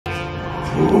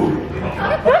Come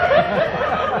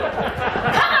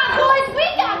on, boys, we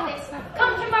got this.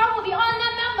 Come tomorrow, we'll be on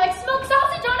that mountain like smoked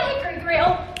sausage on a hickory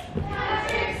grill.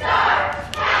 Patrick Star!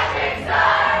 Patrick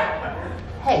Star!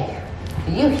 Hey,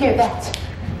 do you hear that?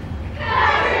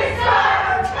 Patrick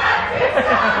Star! Patrick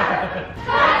Star!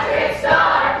 Patrick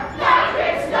Star!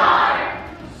 Patrick Star!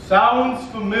 Sounds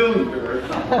familiar.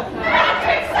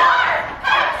 Patrick Star!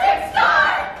 Patrick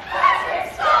Star! Patrick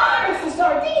Star! It's the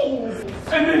sardines.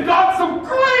 And they've got some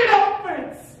great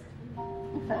outfits!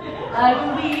 I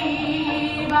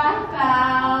believe I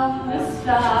found the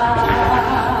star.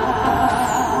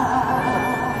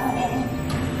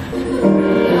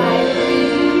 I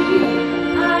believe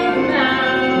I'm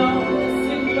now a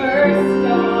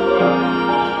superstar.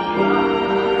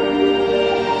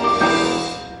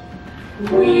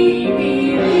 We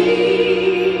believe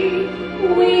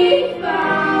we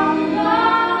found the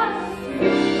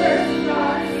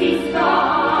superstar, sea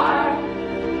star,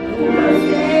 who will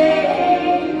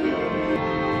save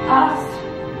us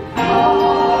all.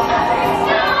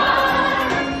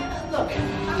 Look,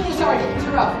 I'm really sorry to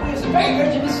interrupt. We have some very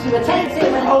urgent business to attend to.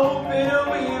 And Hoping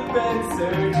we've been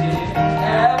searching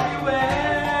everywhere.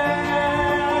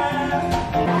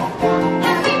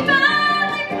 And we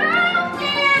finally found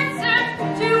the answer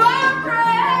to our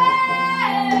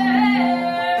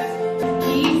prayers.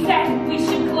 He said we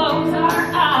should close our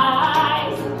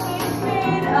eyes. He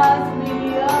made us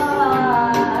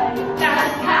realize that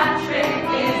Patrick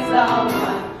is the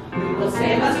one who will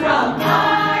save us from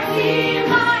our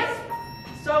demise.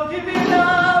 So give it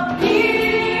up, Give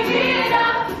it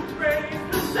up,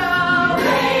 raise the sound,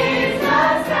 raise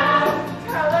the sound,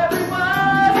 tell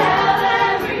everyone. tell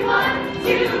everyone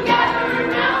to gather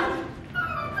around.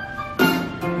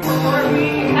 For we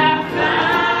have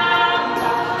found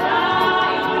the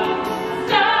shining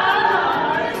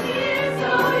star. So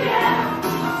yeah,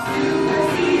 Super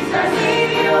Caesar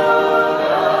Savior,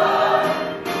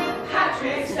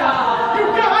 Patrick Star. You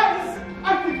guys! I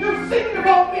think you're singing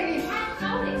about me!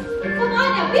 Come on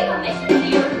now, we have a mission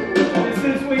here. This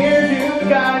is weird, you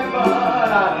guys, but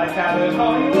I like how they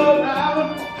call you around.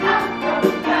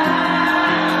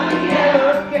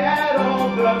 Look at all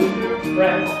the new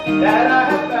friends that I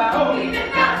have found. Leave it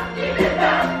down, leave it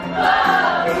down.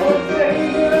 Your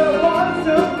savior wants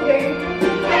to game.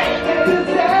 And does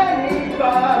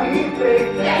anybody think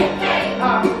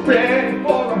I'm ready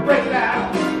for a breakdown?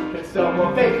 Can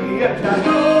someone make me a time?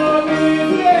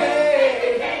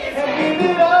 And give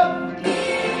it up.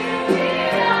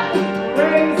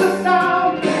 Raise the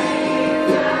sound.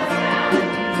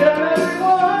 Tell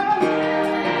everyone.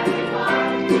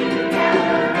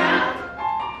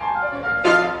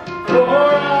 For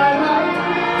I might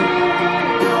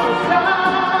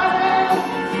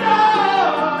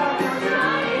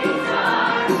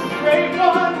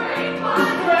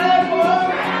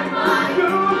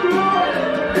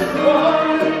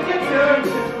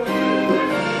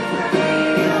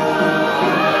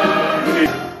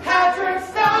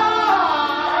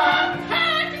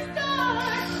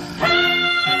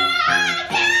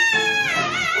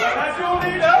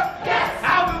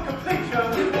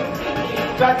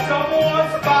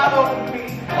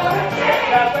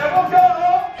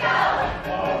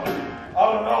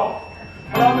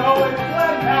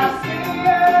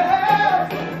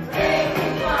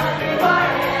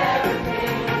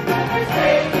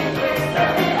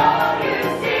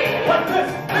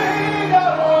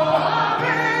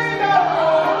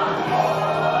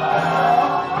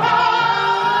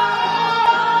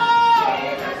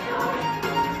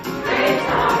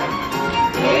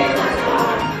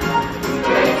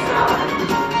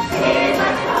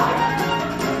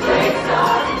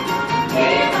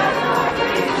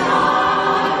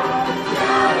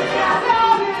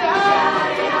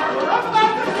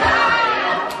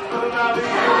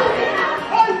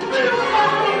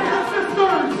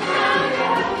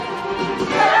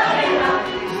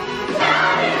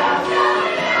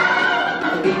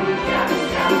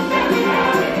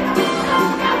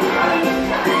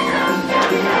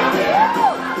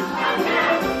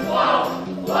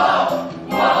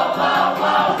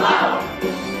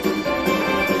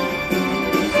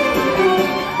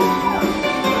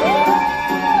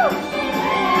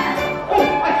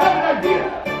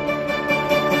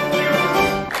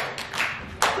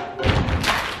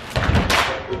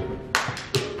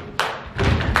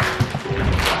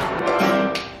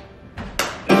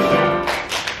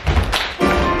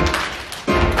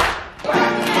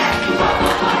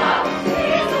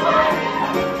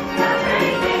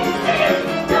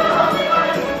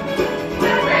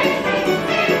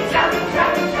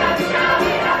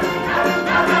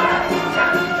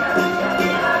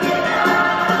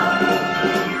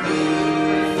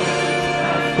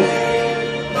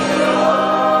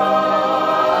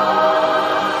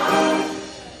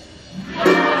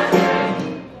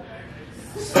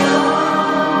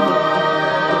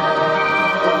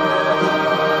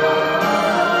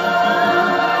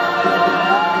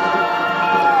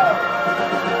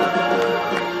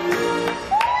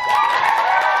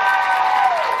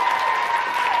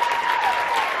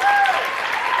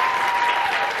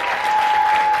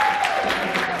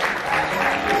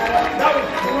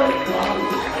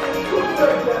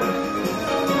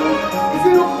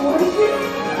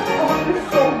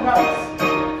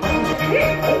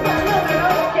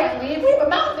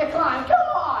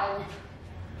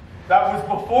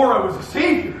before I was a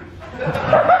savior. But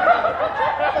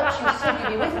you said you'd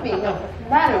be with me no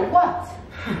matter what.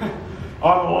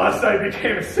 Unless I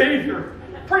became a savior.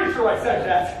 Pretty sure I said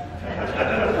that.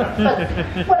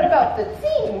 But what about the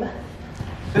theme?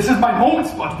 This is my moment,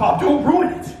 SpongeBob. Don't ruin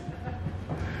it.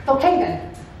 Okay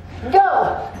then,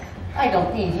 go. I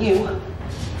don't need you.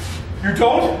 You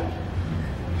don't?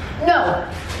 No,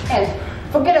 and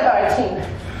forget about our team. It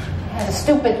has a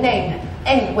stupid name,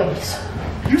 anyways.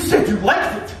 You said you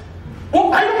liked it.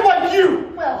 Well, I don't like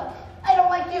you. Well, I don't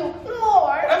like you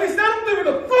more. At least I don't live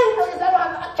in a At fruit. least I don't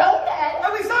have a cone head.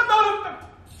 At least I'm not a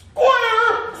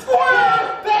square.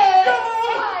 Square. Big. Come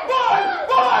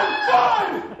on.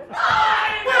 Fine.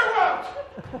 We're out.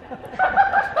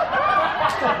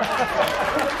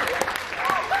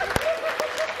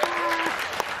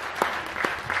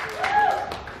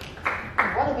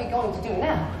 What are we going to do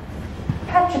now?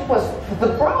 Patrick was the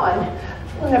brawn.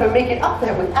 We'll never make it up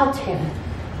there without him.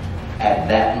 At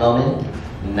that moment,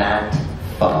 night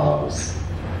falls.